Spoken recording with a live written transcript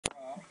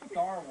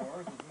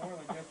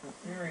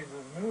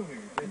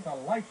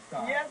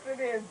lifestyle. Yes, it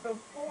is. The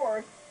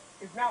Force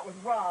is not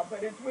with Rob,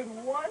 but it's with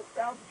one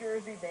South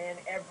Jersey man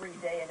every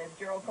day. And as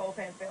Gerald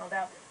Colpan found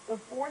out, the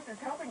Force is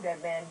helping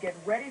that man get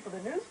ready for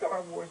the new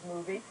Star Wars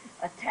movie,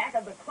 Attack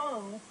of the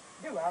Clones,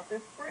 due out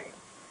this spring.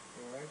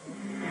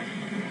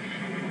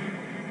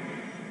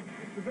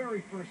 It's the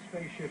very first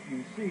spaceship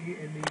you see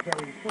in the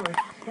very first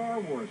Star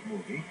Wars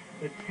movie,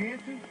 the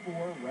TANTIVE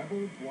IV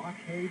Rebel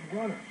blockade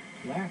runner,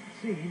 last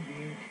seen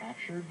being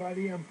captured by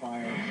the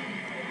Empire,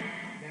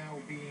 now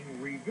being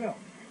rebuilt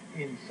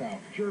in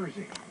South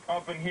Jersey.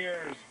 Up in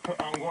here,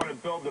 I'm going to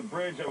build a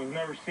bridge that was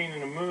never seen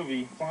in a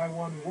movie. By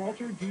one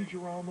Walter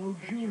DiGirolamo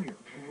Jr.,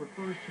 who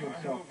refers to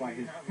himself by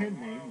his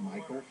pen name,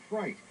 Michael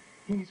Fright.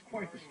 He's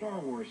quite the Star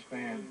Wars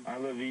fan. I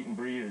live, eat, and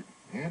breathe it.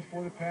 And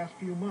for the past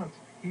few months,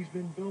 he's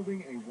been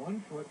building a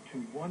 1-foot to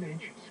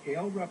 1-inch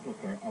scale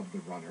replica of the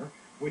runner,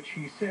 which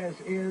he says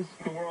is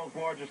the world's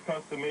largest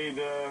custom-made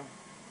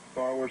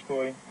Star Wars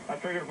toy. I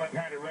figured if I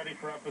had it ready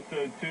for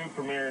Episode 2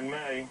 premiere in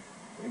May,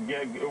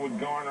 it would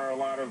garner a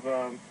lot of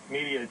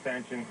media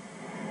attention,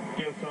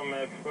 give some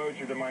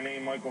exposure to my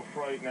name, Michael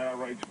Fright, and that I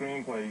write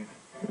screenplays.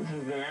 This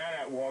is an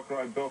AT-AT walker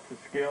I built to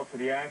scale to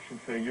the action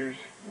figures.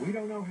 We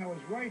don't know how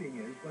his writing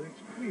is, but it's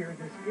clear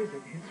this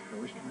isn't his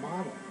first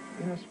model.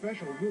 In a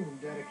special room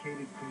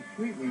dedicated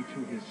completely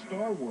to his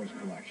Star Wars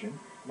collection,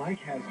 Mike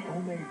has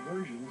homemade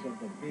versions of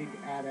the big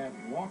AT-AT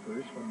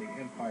walkers from The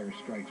Empire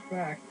Strikes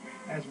Back,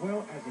 as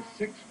well as a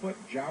 6-foot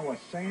Jawa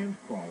sand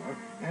crawler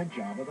and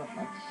Jabba the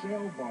Hutt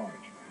sail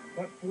barge.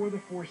 But for the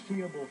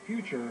foreseeable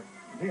future,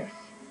 this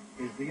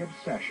is the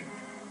obsession.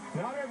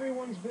 Not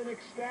everyone's been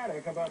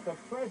ecstatic about the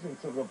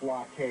presence of the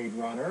blockade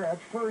runner. At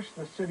first,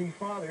 the city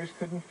fathers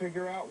couldn't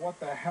figure out what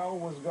the hell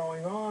was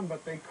going on,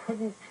 but they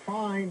couldn't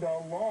find a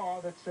law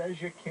that says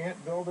you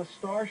can't build a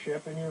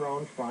starship in your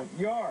own front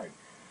yard.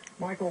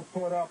 Michael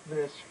put up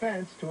this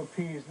fence to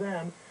appease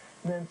them,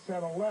 and then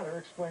sent a letter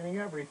explaining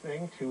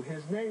everything to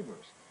his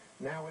neighbors.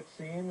 Now it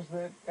seems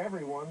that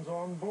everyone's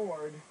on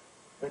board.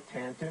 The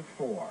TANTIVE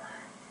IV.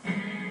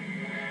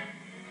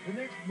 The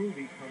next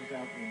movie comes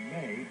out in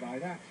May. By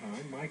that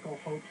time, Michael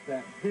hopes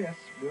that this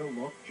will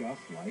look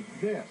just like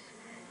this.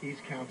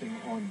 He's counting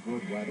on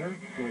good weather,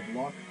 good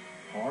luck,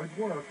 hard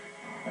work,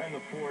 and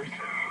the Force.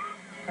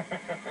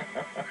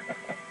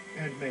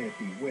 And may it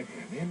be with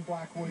him. In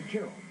Blackwood,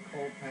 Gerald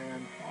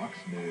Colpan, Fox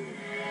News.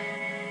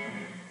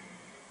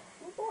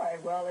 Oh boy,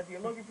 well, if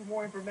you're looking for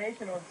more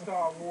information on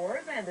Star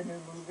Wars and the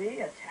new movie,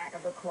 Attack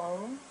of the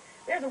Clones,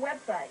 there's a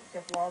website.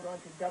 Just log on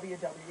to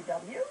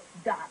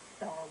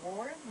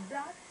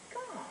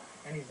www.starwars.com.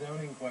 Any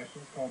zoning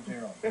questions, call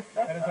Gerald.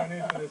 That is our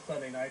news for this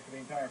Sunday night for the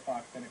entire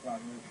Fox 10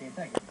 o'clock news team.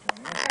 Thank you for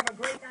joining us. Have a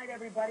great night,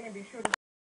 everybody, and be sure to